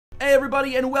Hey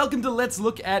everybody, and welcome to Let's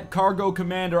Look at Cargo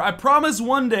Commander. I promise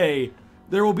one day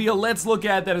there will be a Let's Look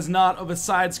at that is not of a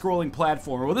side-scrolling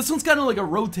platformer. Well, this one's kind of like a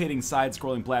rotating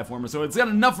side-scrolling platformer, so it's got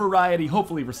enough variety,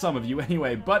 hopefully for some of you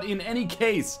anyway. But in any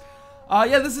case,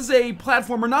 yeah, this is a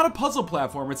platformer, not a puzzle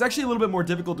platformer. It's actually a little bit more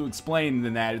difficult to explain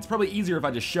than that. It's probably easier if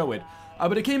I just show it.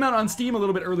 But it came out on Steam a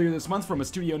little bit earlier this month from a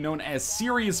studio known as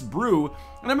Serious Brew,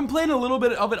 and I've been playing a little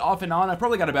bit of it off and on. I've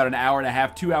probably got about an hour and a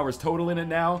half, 2 hours total in it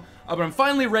now, but I'm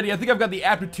finally ready. I think I've got the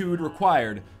aptitude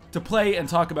required to play and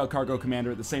talk about Cargo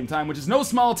Commander at the same time, which is no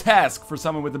small task for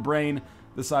someone with a brain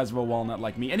the size of a walnut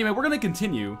like me. Anyway, we're going to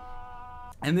continue,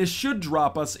 and this should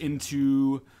drop us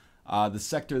into the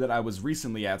sector that I was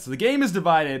recently at. So the game is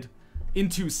divided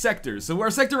into sectors. So our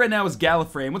sector right now is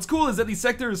Gallifrey, and what's cool is that these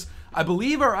sectors, I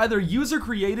believe, are either user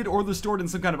created or they're stored in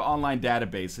some kind of online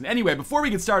database. And anyway, before we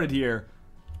get started here,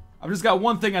 I've just got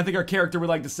one thing I think our character would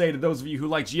like to say to those of you who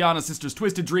like Gianna Sisters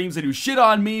Twisted Dreams and who shit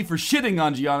on me for shitting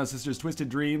on Gianna Sisters Twisted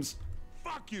Dreams.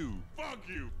 Fuck you, fuck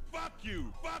you, fuck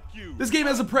you, fuck you. This game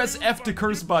has a press F to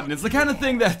curse button. It's the kind of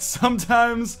thing that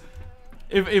sometimes,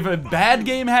 if a bad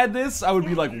game had this, I would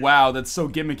be like, wow, that's so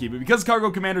gimmicky. But because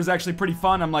Cargo Commander is actually pretty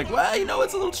fun, I'm like, well, you know,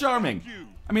 it's a little charming.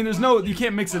 I mean, you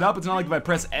can't mix it up. It's not like if I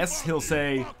press S, he'll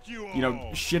say, you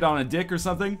know, shit on a dick or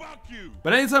something.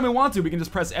 But anytime we want to, we can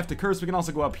just press F to curse. We can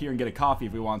also go up here and get a coffee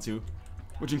if we want to,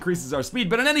 which increases our speed.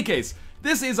 But in any case,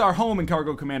 this is our home in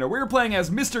Cargo Commander. We're playing as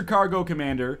Mr. Cargo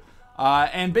Commander,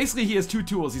 and basically he has two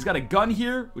tools. He's got a gun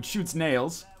here, which shoots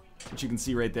nails, which you can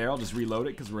see right there. I'll just reload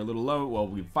it because we're a little low. Well,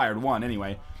 we fired one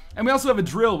anyway. And we also have a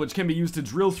drill, which can be used to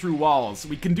drill through walls.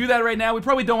 We can do that right now. We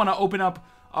probably don't want to open up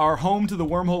our home to the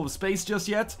wormhole of space just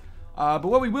yet. But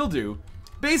what we will do,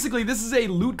 basically this is a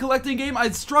loot collecting game. I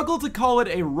struggle to call it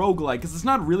a roguelike because it's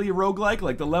not really a roguelike.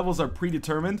 Like, the levels are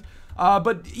predetermined.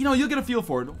 But, you know, you'll get a feel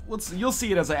for it. You'll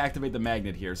see it as I activate the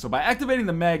magnet here. So by activating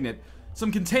the magnet,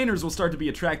 some containers will start to be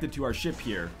attracted to our ship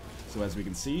here. So as we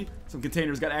can see, some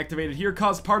containers got activated here,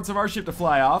 caused parts of our ship to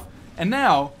fly off. And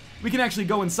now, we can actually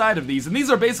go inside of these. And these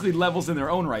are basically levels in their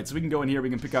own right. So we can go in here, we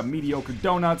can pick up mediocre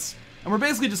donuts. And we're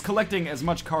basically just collecting as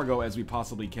much cargo as we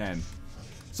possibly can.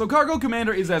 So Cargo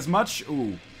Commander is as much...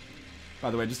 Ooh.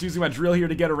 By the way, just using my drill here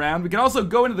to get around. We can also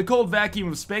go into the cold vacuum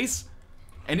of space.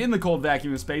 And in the cold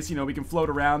vacuum of space, you know, we can float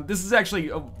around. This is actually,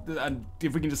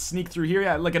 if we can just sneak through here,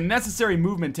 yeah, like a necessary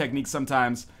movement technique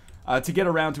sometimes to get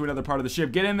around to another part of the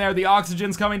ship. Get in there, the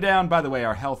oxygen's coming down. By the way,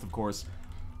 our health, of course,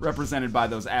 represented by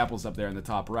those apples up there in the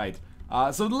top right.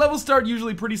 So the levels start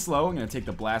usually pretty slow. I'm going to take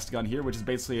the blast gun here, which is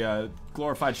basically a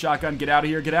glorified shotgun. Get out of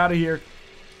here, get out of here.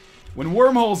 When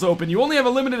wormholes open, you only have a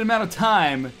limited amount of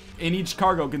time in each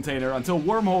cargo container until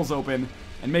wormholes open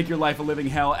and make your life a living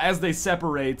hell as they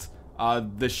separate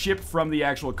the ship from the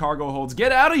actual cargo holds.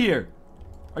 Get out of here!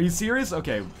 Are you serious?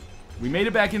 Okay, we made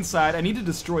it back inside. I need to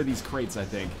destroy these crates, I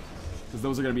think, because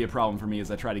those are going to be a problem for me as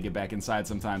I try to get back inside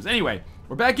sometimes. Anyway,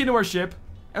 we're back into our ship.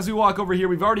 As we walk over here,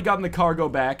 we've already gotten the cargo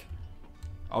back.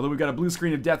 Although we've got a blue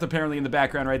screen of death apparently in the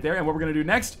background right there. And what we're going to do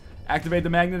next, activate the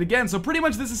magnet again. So pretty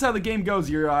much this is how the game goes.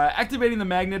 You're activating the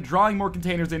magnet, drawing more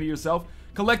containers into yourself,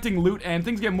 collecting loot, and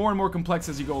things get more and more complex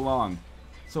as you go along.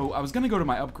 So I was going to go to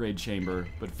my upgrade chamber,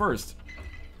 but first,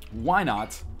 why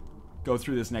not go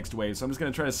through this next wave? So I'm just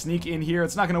going to try to sneak in here.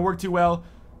 It's not going to work too well,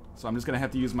 so I'm just going to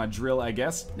have to use my drill, I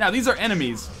guess. Now, these are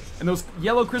enemies, and those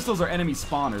yellow crystals are enemy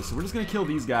spawners, so we're just going to kill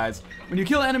these guys. When you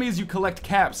kill enemies, you collect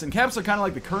caps, and caps are kind of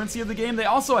like the currency of the game. They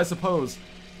also, I suppose,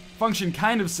 function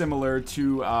kind of similar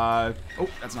to, oh,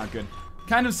 that's not good.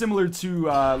 Kind of similar to,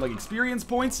 like, experience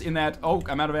points in that, oh,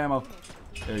 I'm out of ammo.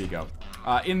 There you go.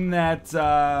 In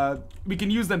that, we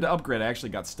can use them to upgrade. I actually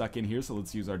got stuck in here, so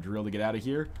let's use our drill to get out of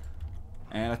here.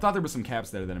 And I thought there were some caps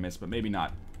there that I missed, but maybe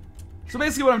not. So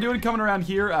basically what I'm doing, coming around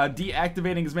here,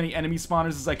 deactivating as many enemy spawners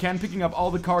as I can, picking up all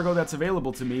the cargo that's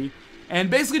available to me, and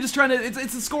basically just trying to, it's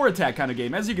a score attack kind of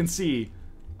game. As you can see,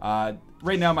 right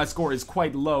now my score is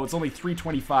quite low. It's only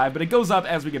 325, but it goes up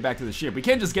as we get back to the ship. We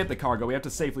can't just get the cargo, we have to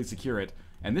safely secure it.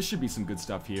 And this should be some good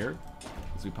stuff here.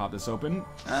 As we pop this open.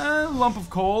 Lump of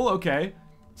coal, okay.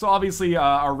 So obviously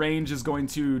our range is going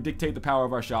to dictate the power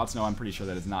of our shots. No, I'm pretty sure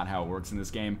that is not how it works in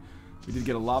this game. We did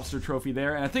get a lobster trophy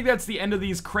there, and I think that's the end of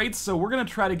these crates, so we're gonna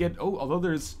try to get, oh, although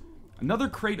there's another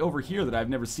crate over here that I've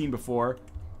never seen before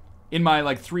in my,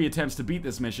 like, 3 attempts to beat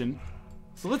this mission.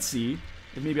 So let's see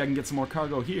if maybe I can get some more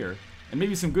cargo here, and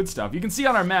maybe some good stuff. You can see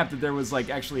on our map that there was, like,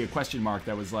 actually a question mark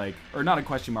that was, like, or not a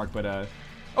question mark, but,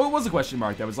 oh, it was a question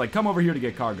mark that was, like, come over here to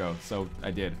get cargo, so I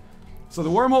did. So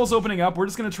the wormhole's opening up. We're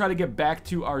just gonna try to get back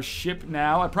to our ship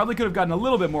now. I probably could have gotten a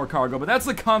little bit more cargo, but that's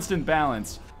the constant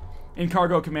balance in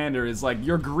Cargo Commander, is like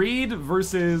your greed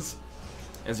versus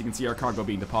As you can see, our cargo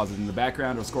being deposited in the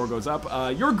background. Our score goes up.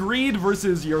 Your greed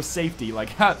versus your safety. Like,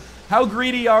 how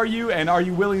greedy are you, and are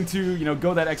you willing to, you know,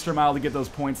 go that extra mile to get those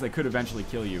points that could eventually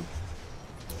kill you?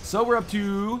 So we're up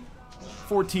to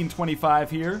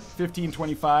 1425 here,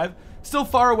 1525. Still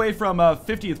far away from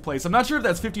 50th place. I'm not sure if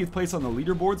that's 50th place on the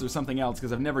leaderboards or something else,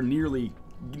 because I've never nearly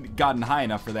gotten high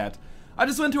enough for that. I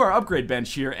just went to our upgrade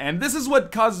bench here, and this is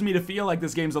what causes me to feel like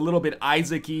this game's a little bit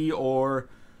Isaac-y, or...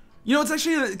 You know, it's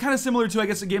actually kind of similar to, I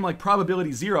guess, a game like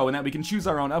Probability Zero, in that we can choose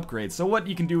our own upgrades. So what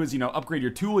you can do is, you know, upgrade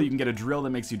your tool. You can get a drill that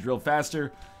makes you drill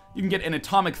faster. You can get an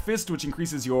Atomic Fist, which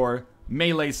increases your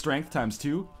melee strength times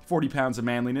 2, 40 pounds of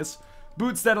manliness.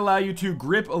 Boots that allow you to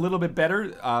grip a little bit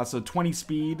better, so 20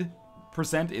 speed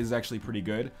 % is actually pretty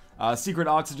good. Secret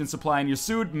oxygen supply in your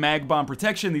suit, mag bomb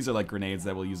protection. These are like grenades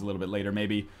that we'll use a little bit later,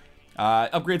 maybe.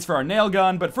 Upgrades for our nail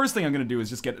gun, but first thing I'm going to do is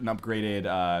just get an upgraded,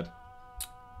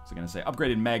 what's I going to say,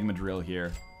 upgraded magma drill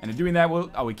here. And in doing that,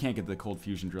 we can't get the cold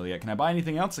fusion drill yet. Can I buy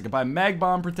anything else? I can buy mag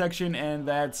bomb protection, and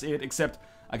that's it, except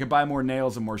I could buy more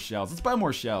nails and more shells. Let's buy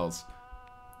more shells.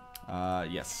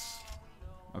 Yes.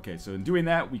 Okay, so in doing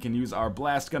that, we can use our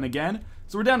blast gun again.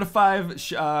 So we're down to 5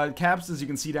 caps, as you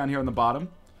can see down here on the bottom.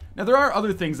 Now, there are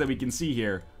other things that we can see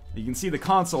here. You can see the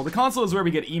console. The console is where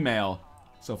we get email.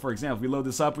 So, for example, if we load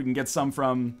this up, we can get some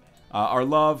from our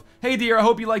love. Hey, dear, I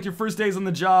hope you liked your first days on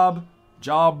the job.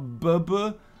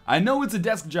 I know it's a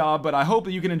desk job, but I hope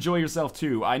that you can enjoy yourself,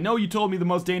 too. I know you told me the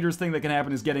most dangerous thing that can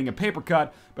happen is getting a paper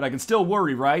cut, but I can still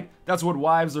worry, right? That's what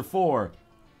wives are for.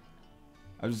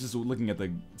 I was just looking at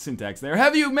the syntax there.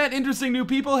 Have you met interesting new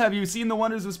people? Have you seen the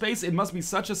wonders of space? It must be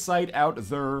such a sight out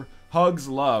there. Hugs,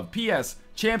 love. P.S.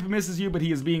 Champ misses you, but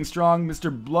he is being strong.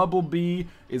 Mr. Blubblebee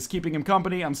is keeping him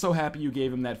company. I'm so happy you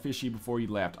gave him that fishy before you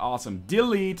left. Awesome.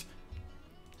 Delete.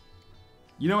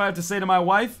 You know what I have to say to my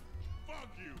wife? Fuck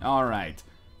you. Alright.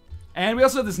 And we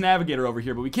also have this navigator over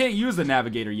here, but we can't use the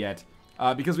navigator yet.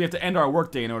 Because we have to end our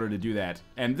workday in order to do that.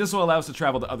 And this will allow us to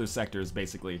travel to other sectors,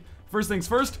 basically. First things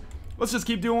first. Let's just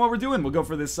keep doing what we're doing. We'll go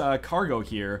for this cargo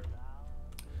here.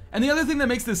 And the other thing that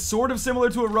makes this sort of similar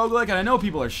to a roguelike, and I know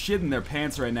people are shitting their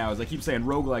pants right now as I keep saying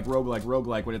roguelike, roguelike,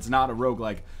 roguelike, when it's not a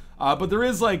roguelike. But there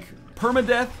is, like,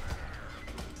 permadeath,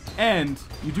 and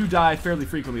you do die fairly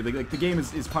frequently. Like the game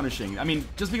is punishing. I mean,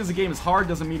 just because the game is hard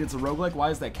doesn't mean it's a roguelike. Why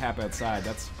is that cap outside?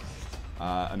 That's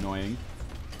annoying.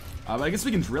 But I guess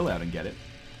we can drill out and get it,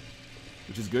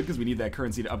 which is good because we need that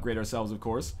currency to upgrade ourselves, of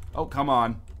course. Oh, come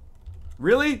on.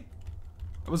 Really?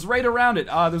 I was right around it.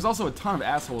 There's also a ton of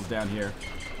assholes down here.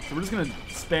 So we're just going to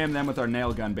spam them with our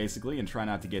nail gun, basically, and try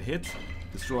not to get hit.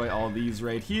 Destroy all of these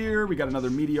right here. We got another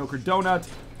mediocre donut.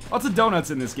 Lots of donuts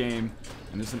in this game.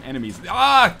 And there's some enemies.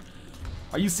 Ah!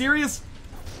 Are you serious?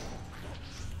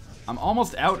 I'm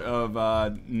almost out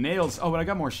of nails. Oh, but I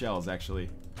got more shells, actually.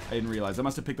 I didn't realize. I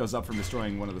must have picked those up from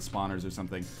destroying one of the spawners or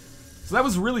something. So that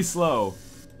was really slow.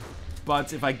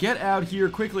 But if I get out here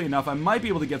quickly enough, I might be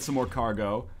able to get some more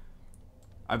cargo.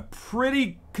 I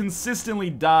pretty consistently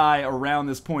die around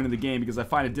this point in the game because I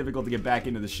find it difficult to get back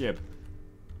into the ship.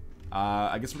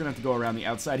 I guess we're gonna have to go around the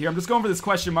outside here. I'm just going for this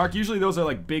question mark. Usually those are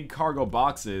like big cargo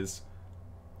boxes.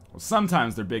 Well,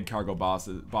 sometimes they're big cargo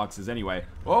boxes anyway.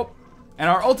 Oh, and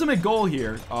our ultimate goal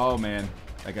here. Oh man,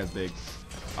 that guy's big.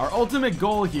 Our ultimate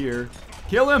goal here.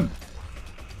 Kill him.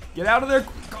 Get out of there.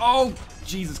 Oh,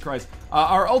 Jesus Christ.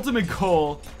 Our ultimate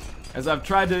goal, as I've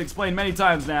tried to explain many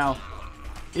times now,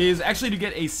 is actually to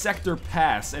get a sector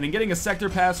pass. And in getting a sector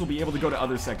pass, we'll be able to go to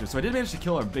other sectors. So I did manage to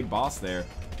kill our big boss there.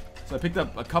 So I picked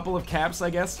up a couple of caps, I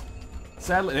guess.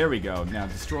 Sadly, there we go. Now,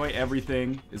 destroy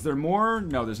everything. Is there more?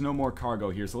 No, there's no more cargo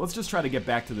here. So let's just try to get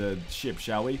back to the ship,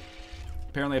 shall we?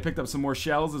 Apparently, I picked up some more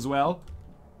shells as well.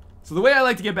 So the way I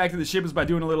like to get back to the ship is by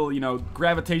doing a little, you know,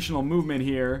 gravitational movement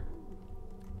here.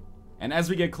 And as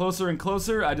we get closer and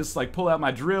closer, I just, like, pull out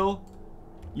my drill.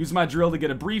 Use my drill to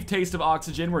get a brief taste of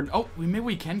oxygen. Maybe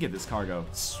we can get this cargo.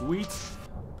 Sweet.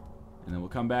 And then we'll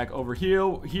come back over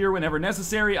here whenever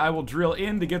necessary. I will drill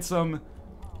in to get some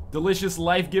delicious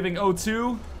life-giving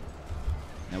O2.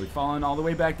 Now we've fallen all the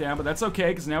way back down, but that's okay,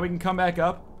 because now we can come back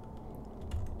up.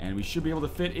 And we should be able to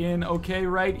fit in okay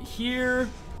right here.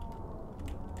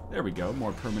 There we go,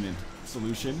 more permanent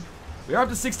solution. We are up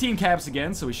to 16 caps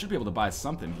again, so we should be able to buy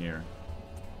something here.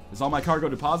 Is all my cargo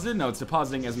deposited? No, it's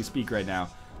depositing as we speak right now.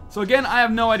 So again, I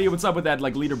have no idea what's up with that,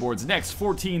 like, leaderboards. Next,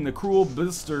 14, the Cruel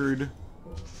Bastard.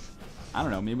 I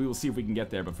don't know, maybe we'll see if we can get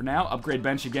there. But for now, upgrade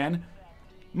bench again.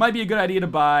 Might be a good idea to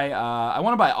buy, I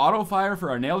want to buy auto fire for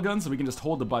our nail gun so we can just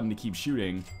hold the button to keep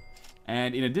shooting.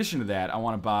 And in addition to that, I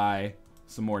want to buy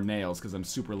some more nails because I'm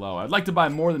super low. I'd like to buy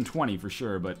more than 20 for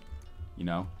sure, but, you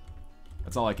know,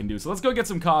 that's all I can do. So let's go get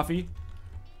some coffee.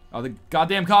 Oh, the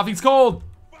goddamn coffee's cold!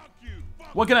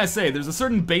 What can I say? There's a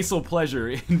certain basal pleasure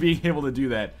in being able to do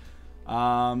that.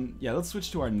 Yeah, let's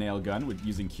switch to our nail gun with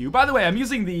using Q. By the way, I'm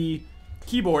using the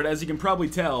keyboard, as you can probably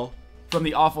tell from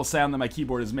the awful sound that my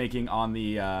keyboard is making on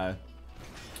the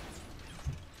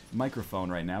microphone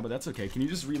right now, but that's okay. Can you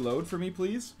just reload for me,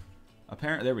 please?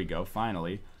 Apparently, there we go,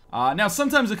 finally. Now,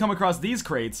 sometimes I come across these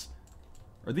crates,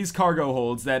 or these cargo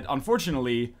holds, that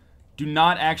unfortunately do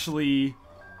not actually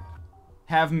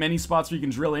have many spots where you can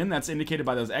drill in. That's indicated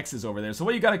by those X's over there. So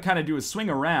what you gotta kind of do is swing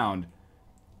around,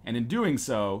 and in doing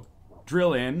so,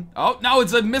 drill in. Oh, no,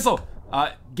 it's a missile!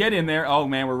 Get in there. Oh,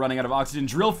 man, we're running out of oxygen.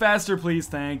 Drill faster, please.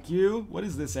 Thank you. What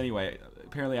is this anyway?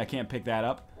 Apparently, I can't pick that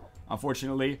up,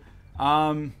 unfortunately.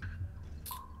 What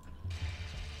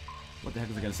the heck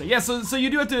was I gonna say? Yeah, so you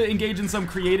do have to engage in some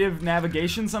creative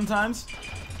navigation sometimes.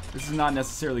 This is not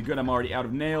necessarily good. I'm already out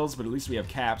of nails, but at least we have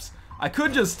caps. I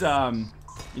could just,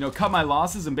 you know, cut my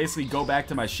losses and basically go back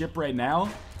to my ship right now.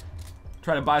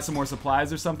 Try to buy some more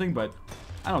supplies or something, but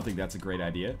I don't think that's a great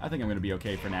idea. I think I'm gonna be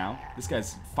okay for now. This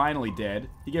guy's finally dead.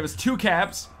 He gave us 2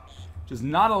 caps, which is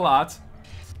not a lot.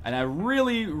 And I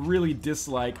really, really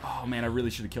dislike... Oh, man, I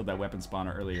really should have killed that weapon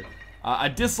spawner earlier. I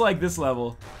dislike this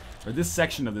level, or this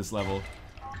section of this level,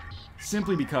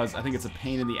 simply because I think it's a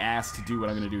pain in the ass to do what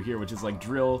I'm gonna do here, which is, like,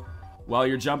 drill while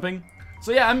you're jumping.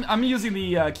 So yeah, I'm using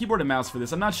the keyboard and mouse for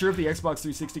this. I'm not sure if the Xbox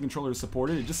 360 controller is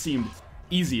supported. It just seemed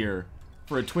easier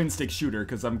for a twin-stick shooter,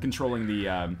 because I'm controlling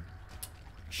the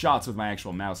shots with my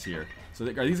actual mouse here. So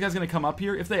are these guys going to come up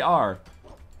here? If they are,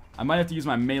 I might have to use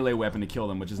my melee weapon to kill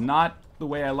them, which is not the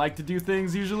way I like to do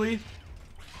things usually.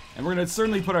 And we're going to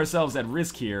certainly put ourselves at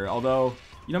risk here, although,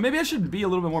 you know, maybe I should be a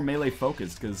little bit more melee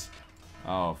focused, because...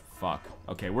 Oh, fuck.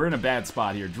 Okay, we're in a bad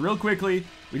spot here. Drill quickly.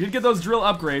 We did get those drill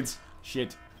upgrades.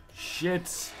 Shit.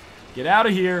 Shit. Get out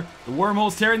of here. The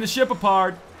wormhole's tearing the ship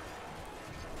apart.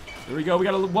 There we go. We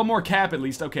got one more cap at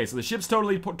least. Okay, so the ship's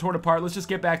totally torn apart. Let's just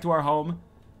get back to our home.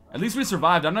 At least we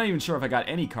survived. I'm not even sure if I got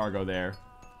any cargo there.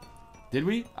 Did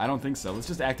we? I don't think so. Let's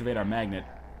just activate our magnet.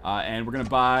 And we're going to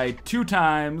buy 2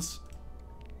 times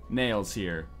nails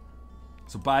here.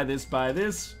 So buy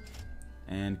this,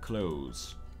 and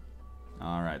close.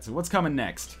 Alright, so what's coming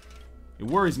next? It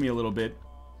worries me a little bit.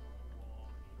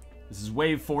 This is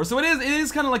wave 4. So it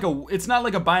is kind of like a... It's not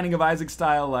like a Binding of Isaac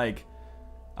style, like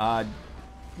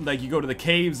you go to the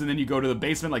caves and then you go to the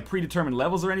basement, like predetermined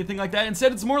levels or anything like that.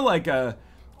 Instead, it's more like a...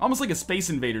 Almost like a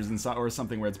Space Invaders or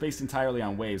something where it's based entirely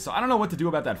on waves. So I don't know what to do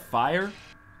about that fire.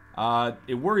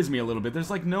 It worries me a little bit.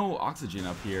 There's like no oxygen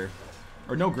up here.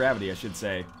 Or no gravity, I should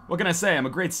say. What can I say? I'm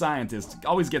a great scientist.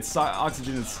 Always get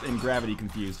oxygen and gravity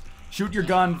confused. Shoot your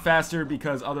gun faster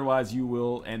because otherwise you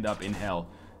will end up in hell.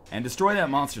 And destroy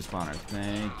that monster spawner.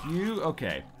 Thank you.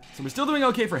 Okay. So we're still doing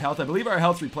okay for health. I believe our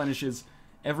health replenishes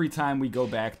every time we go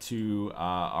back to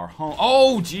our home.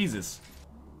 Oh, Jesus.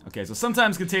 Okay, so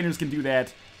sometimes containers can do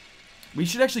that. We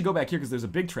should actually go back here because there's a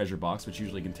big treasure box, which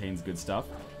usually contains good stuff.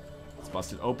 Let's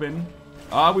bust it open.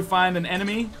 We find an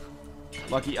enemy.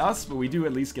 Lucky us, but we do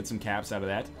at least get some caps out of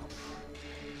that.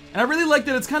 And I really like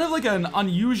that it's kind of like an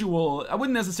unusual... I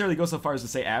wouldn't necessarily go so far as to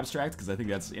say abstract, because I think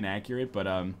that's inaccurate, but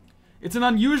it's an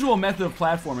unusual method of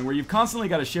platforming where you've constantly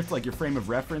got to shift like your frame of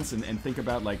reference and think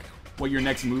about like what your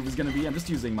next move is going to be. I'm just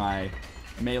using my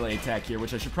melee attack here,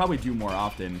 which I should probably do more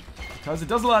often, because it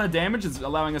does a lot of damage. It's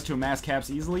allowing us to amass caps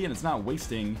easily, and it's not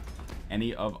wasting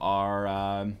any of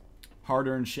our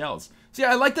hard-earned shells. So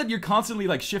yeah, I like that you're constantly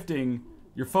like shifting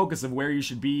your focus of where you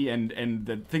should be, and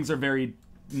that things are very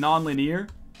non-linear.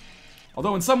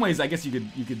 Although in some ways, I guess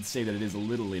you could say that it is a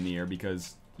little linear,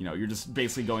 because you know you're just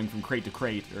basically going from crate to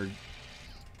crate or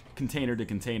container to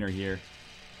container here.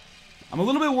 I'm a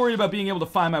little bit worried about being able to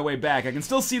find my way back. I can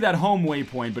still see that home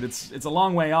waypoint, but it's a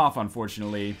long way off,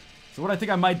 unfortunately. So what I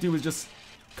think I might do is just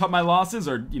cut my losses,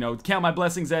 or, you know, count my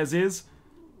blessings as is,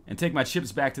 and take my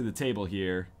chips back to the table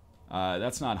here.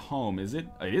 That's not home, is it?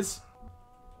 It is?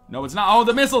 No, it's not. Oh,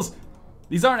 the missiles!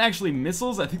 These aren't actually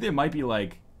missiles. I think they might be,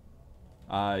 like,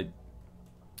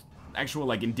 actual,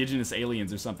 like, indigenous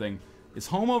aliens or something. Is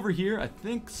home over here? I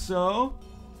think so.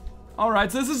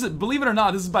 Alright, so this is, believe it or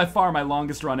not, this is by far my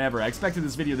longest run ever. I expected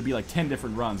this video to be like 10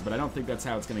 different runs, but I don't think that's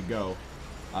how it's gonna go.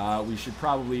 We should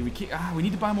probably, we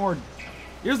need to buy more.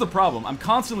 Here's the problem. I'm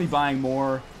constantly buying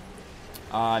more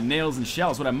nails and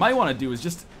shells. What I might want to do is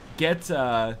just get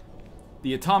the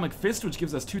atomic fist, which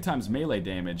gives us 2 times melee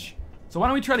damage. So why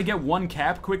don't we try to get 1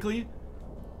 cap quickly,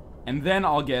 and then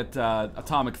I'll get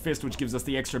atomic fist, which gives us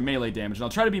the extra melee damage. And I'll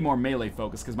try to be more melee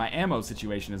focused, because my ammo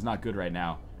situation is not good right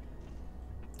now.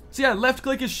 So yeah, left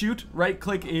click is shoot, right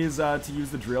click is to use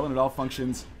the drill, and it all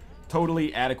functions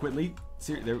totally adequately.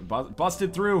 See, they're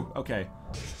busted through. Okay.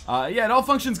 Yeah, it all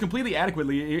functions completely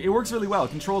adequately. It works really well.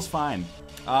 It controls fine.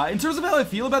 In terms of how I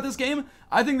feel about this game,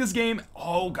 I think this game,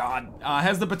 oh god,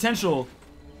 has the potential.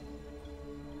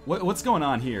 What's going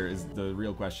on here is the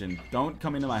real question. Don't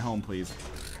come into my home, please.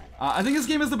 I think this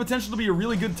game has the potential to be a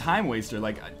really good time waster.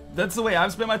 Like, that's the way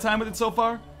I've spent my time with it so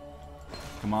far.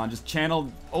 Come on, just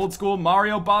channel old school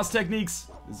Mario boss techniques.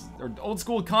 Or old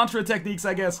school Contra techniques,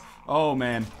 I guess. Oh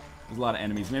man, there's a lot of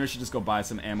enemies. Maybe I should just go buy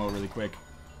some ammo really quick.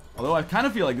 Although I kind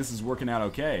of feel like this is working out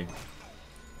okay.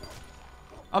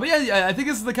 But yeah, I think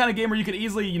this is the kind of game where you could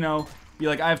easily, you know, be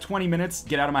like, I have 20 minutes,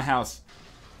 get out of my house.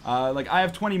 Like, I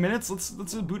have 20 minutes, let's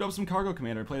boot up some Cargo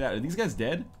Commander and play that. Are these guys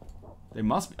dead? They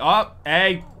must be. Oh,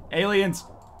 hey, aliens.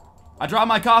 I dropped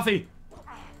my coffee.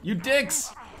 You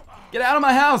dicks. Get out of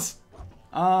my house.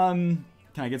 Can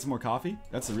I get some more coffee?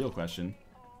 That's the real question.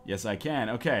 Yes, I can.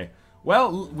 Okay.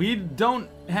 Well, we don't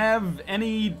have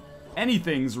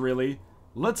anythings really.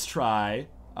 Let's try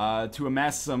to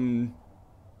amass some.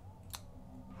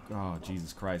 Oh,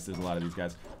 Jesus Christ, there's a lot of these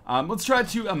guys. Let's try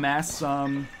to amass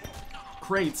some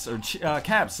crates or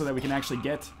caps so that we can actually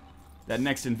get that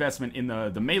next investment in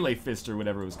the melee fist or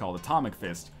whatever it was called, atomic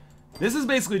fist. This is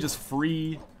basically just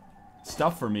free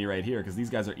stuff for me right here because these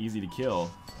guys are easy to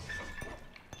kill.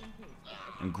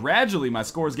 And gradually my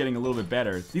score is getting a little bit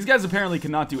better. These guys apparently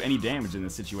cannot do any damage in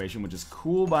this situation, which is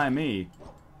cool by me.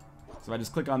 So I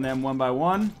just click on them one by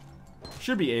one.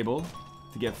 Should be able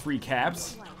to get free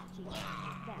caps.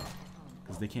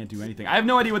 Because they can't do anything. I have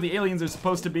no idea what the aliens are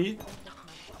supposed to be.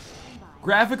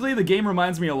 Graphically, the game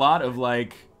reminds me a lot of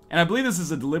like, and I believe this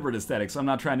is a deliberate aesthetic, so I'm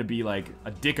not trying to be like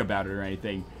a dick about it or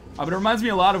anything. But it reminds me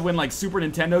a lot of when like Super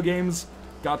Nintendo games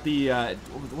got the,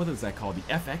 what is that called?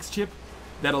 The FX chip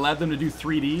that allowed them to do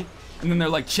 3D. And then they're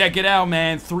like, check it out,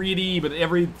 man, 3D. But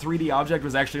every 3D object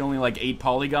was actually only like 8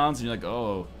 polygons. And you're like,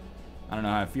 oh, I don't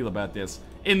know how I feel about this.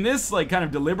 In this like kind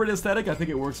of deliberate aesthetic, I think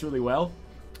it works really well.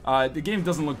 The game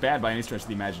doesn't look bad by any stretch of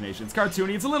the imagination. It's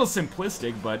cartoony, it's a little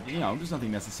simplistic, but, you know, there's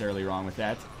nothing necessarily wrong with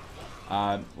that.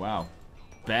 Wow.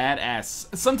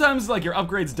 Badass. Sometimes, like, your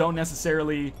upgrades don't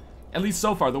necessarily, at least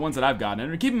so far, the ones that I've gotten,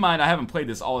 and keep in mind, I haven't played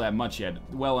this all that much yet,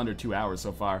 well under 2 hours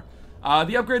so far.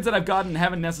 The upgrades that I've gotten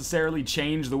haven't necessarily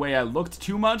changed the way I looked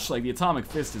too much, like the Atomic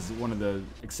Fist is one of the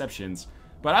exceptions.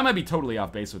 But I might be totally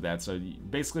off base with that, so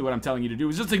basically what I'm telling you to do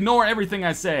is just ignore everything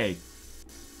I say.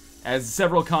 As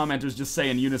several commenters just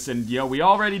say in unison, yo, we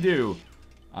already do.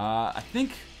 I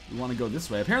think we want to go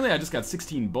this way. Apparently I just got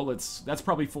 16 bullets. That's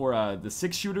probably for the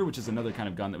 6-shooter, which is another kind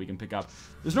of gun that we can pick up.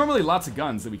 There's normally lots of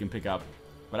guns that we can pick up,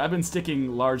 but I've been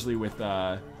sticking largely with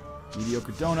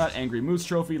Mediocre Donut, Angry Moose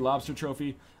Trophy, Lobster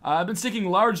Trophy. I've been sticking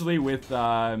largely with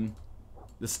the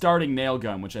starting nail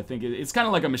gun, which I think it's kind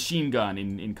of like a machine gun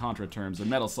in Contra terms, or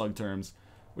Metal Slug terms,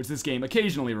 which this game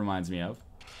occasionally reminds me of.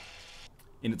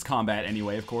 In its combat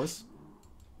anyway, of course.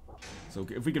 So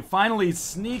if we could finally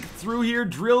sneak through here,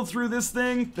 drill through this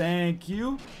thing, thank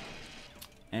you.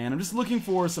 And I'm just looking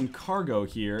for some cargo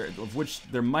here, of which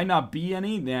there might not be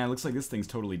any. Nah, it looks like this thing's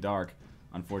totally dark.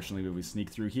 Unfortunately, if we sneak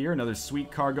through here, another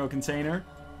sweet cargo container.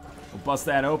 We'll bust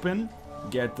that open.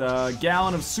 Get a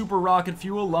gallon of super rocket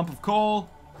fuel, lump of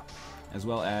coal, as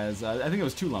well as, I think it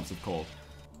was 2 lumps of coal.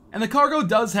 And the cargo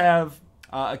does have,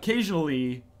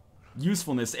 occasionally,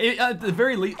 usefulness. At the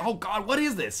very least, oh god, what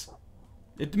is this?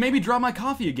 It made me drop my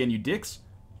coffee again, you dicks.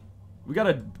 We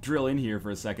gotta drill in here for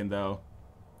a second, though,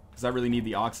 because I really need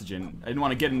the oxygen. I didn't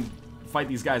want to get and fight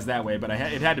these guys that way, but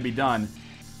it had to be done.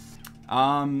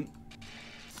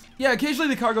 Yeah, occasionally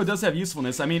the cargo does have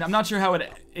usefulness. I mean, I'm not sure how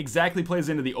it exactly plays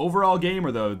into the overall game,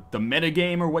 or the meta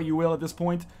game, or what you will at this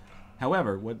point.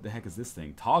 However, what the heck is this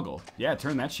thing? Toggle. Yeah,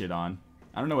 turn that shit on.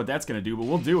 I don't know what that's gonna do, but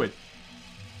we'll do it.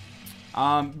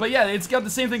 But yeah, it's got the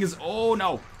same thing as, oh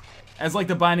no, as like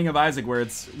the Binding of Isaac, where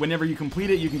it's, whenever you complete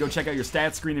it, you can go check out your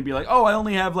stats screen and be like, oh, I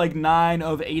only have like 9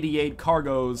 of 88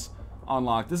 cargoes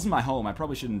unlocked. This is my home, I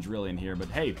probably shouldn't drill in here, but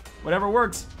hey, whatever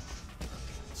works.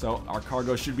 So, our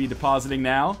cargo should be depositing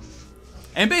now.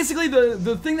 And basically,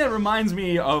 the thing that reminds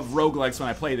me of roguelikes when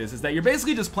I play this is that you're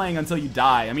basically just playing until you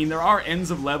die. I mean, there are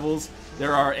ends of levels,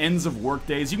 there are ends of work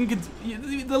days. You can,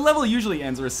 the level usually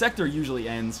ends, or a sector usually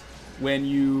ends, when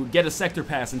you get a sector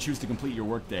pass and choose to complete your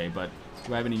workday. But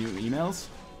do I have any new emails?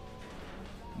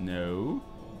 No.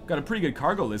 Got a pretty good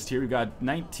cargo list here. We've got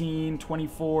 19,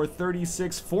 24,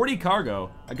 36, 40 cargo.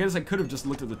 I guess I could have just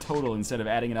looked at the total instead of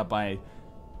adding it up by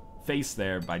face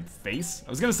there. By face?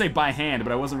 I was gonna say by hand,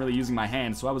 but I wasn't really using my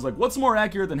hand, so I was like, what's more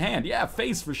accurate than hand? Yeah,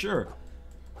 face for sure.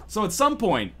 So at some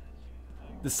point,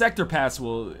 the sector pass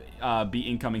will be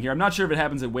incoming here. I'm not sure if it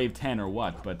happens at wave 10 or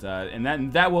what, but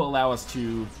and that will allow us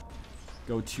to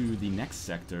go to the next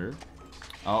sector.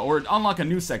 Or unlock a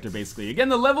new sector, basically. Again,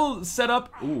 the level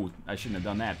setup... Ooh, I shouldn't have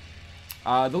done that.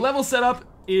 The level setup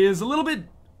is a little bit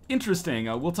interesting.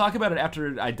 We'll talk about it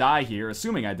after I die here,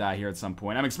 assuming I die here at some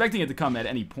point. I'm expecting it to come at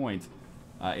any point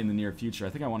in the near future. I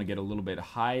think I want to get a little bit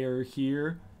higher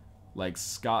here. Like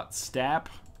Scott Stapp.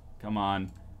 Come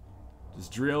on.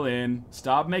 Just drill in.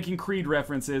 Stop making Creed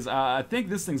references. I think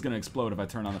this thing's going to explode if I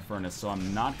turn on the furnace, so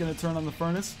I'm not going to turn on the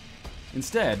furnace.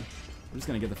 Instead, we're just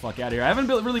going to get the fuck out of here. I haven't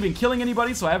really been killing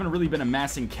anybody, so I haven't really been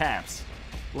amassing caps.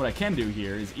 What I can do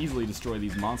here is easily destroy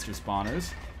these monster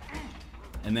spawners.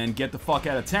 And then get the fuck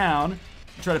out of town.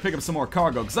 And try to pick up some more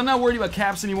cargo. Because I'm not worried about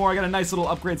caps anymore. I got a nice little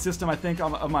upgrade system, I think,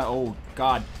 of my... Oh,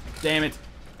 god damn it.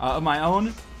 Of my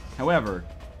own. However,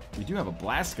 we do have a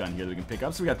blast gun here that we can pick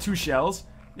up. So we got 2 shells.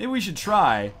 Maybe we should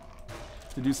try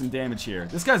to do some damage here.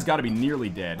 This guy's got to be nearly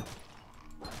dead.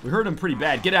 We hurt him pretty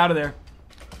bad. Get out of there.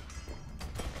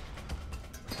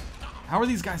 How are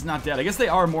these guys not dead? I guess they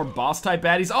are more boss-type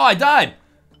baddies. Oh, I died!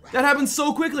 That happened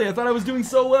so quickly. I thought I was doing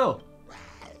so well.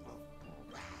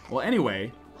 Well,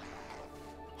 anyway.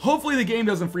 Hopefully the game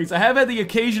doesn't freeze. I have had the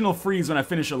occasional freeze when I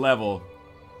finish a level.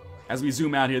 As we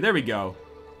zoom out here. There we go.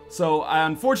 So,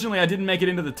 unfortunately, I didn't make it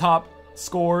into the top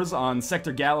scores on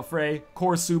Sector Gallifrey.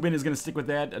 Core Subin is going to stick with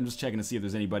that. I'm just checking to see if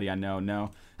there's anybody I know.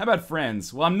 No. How about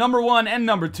friends? Well, I'm number 1 and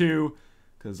number 2.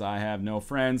 Because I have no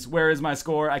friends. Where is my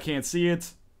score? I can't see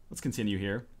it. Let's continue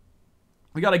here.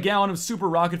 We got a gallon of super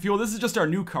rocket fuel. This is just our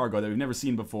new cargo that we've never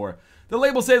seen before. The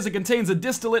label says it contains a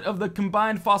distillate of the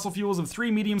combined fossil fuels of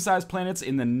 3 medium-sized planets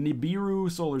in the Nibiru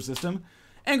solar system.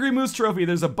 Angry Moose Trophy.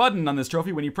 There's a button on this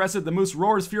trophy. When you press it, the moose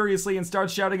roars furiously and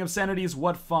starts shouting obscenities.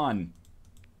 What fun.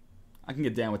 I can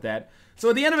get down with that. So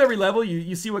at the end of every level,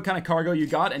 you see what kind of cargo you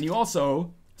got, and you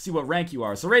also see what rank you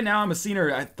are. So right now, I'm a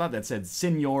senior... I thought that said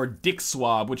Senor Dick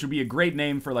Swab, which would be a great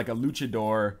name for like a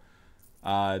luchador...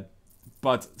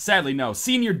 but sadly, no.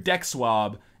 Senior Deck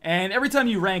Swab. And every time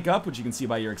you rank up, which you can see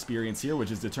by your experience here,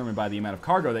 which is determined by the amount of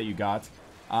cargo that you got,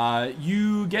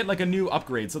 you get like a new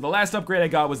upgrade. So the last upgrade I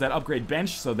got was that upgrade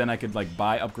bench, so then I could like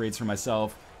buy upgrades for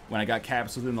myself when I got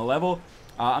caps within the level.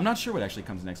 I'm not sure what actually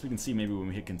comes next. We can see maybe when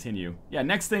we hit continue. Yeah,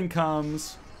 next thing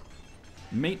comes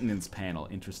maintenance panel.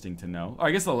 Interesting to know. Oh,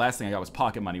 I guess the last thing I got was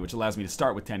pocket money, which allows me to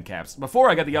start with 10 caps.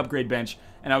 Before I got the upgrade bench,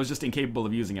 and I was just incapable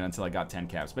of using it until I got 10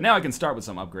 caps. But now I can start with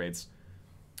some upgrades.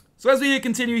 So as we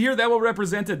continue here, that will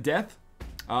represent a death.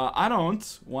 I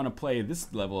don't want to play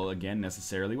this level again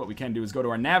necessarily. What we can do is go to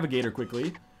our navigator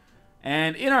quickly.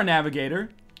 And in our navigator,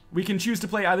 we can choose to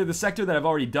play either the sector that I've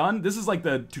already done. This is like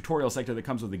the tutorial sector that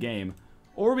comes with the game.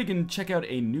 Or we can check out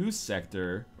a new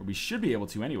sector, or we should be able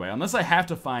to anyway, unless I have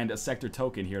to find a sector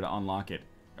token here to unlock it.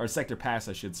 Or a sector pass,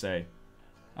 I should say.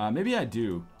 Maybe I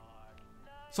do.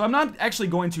 So I'm not actually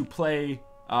going to play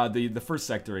the first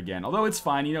sector again, although it's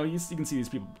fine. You know, you can see these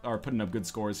people are putting up good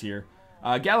scores here.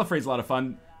 Gallifrey's a lot of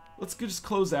fun. Let's just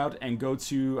close out and go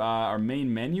to our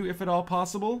main menu, if at all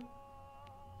possible.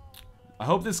 I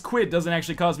hope this quit doesn't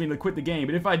actually cause me to quit the game,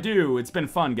 but if I do, it's been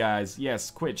fun, guys.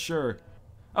 Yes, quit, sure.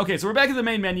 Okay, so we're back at the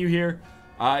main menu here.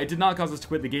 It did not cause us to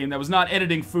quit the game. That was not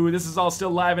editing food. This is all still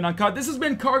live and uncut. This has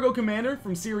been Cargo Commander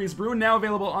from Serious Brew, now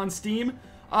available on Steam.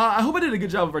 I hope I did a good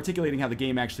job of articulating how the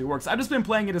game actually works. I've just been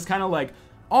playing it as kind of like,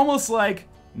 almost like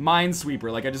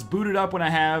Minesweeper. Like I just boot it up when I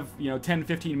have, 10,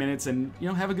 15 minutes and,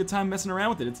 have a good time messing around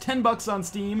with it. It's 10 bucks on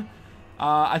Steam.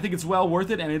 I think it's well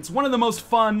worth it, and it's one of the most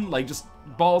fun, like just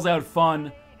balls out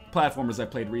fun platformers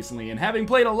I've played recently. And having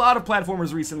played a lot of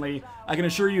platformers recently, I can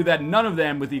assure you that none of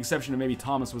them, with the exception of maybe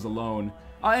Thomas Was Alone,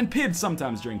 and Pid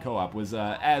sometimes during co-op, was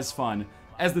as fun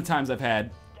as the times I've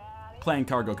had playing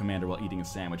Cargo Commander while eating a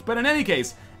sandwich. But in any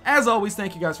case, as always,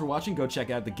 thank you guys for watching. Go check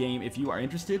out the game if you are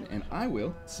interested, and I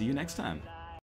will see you next time.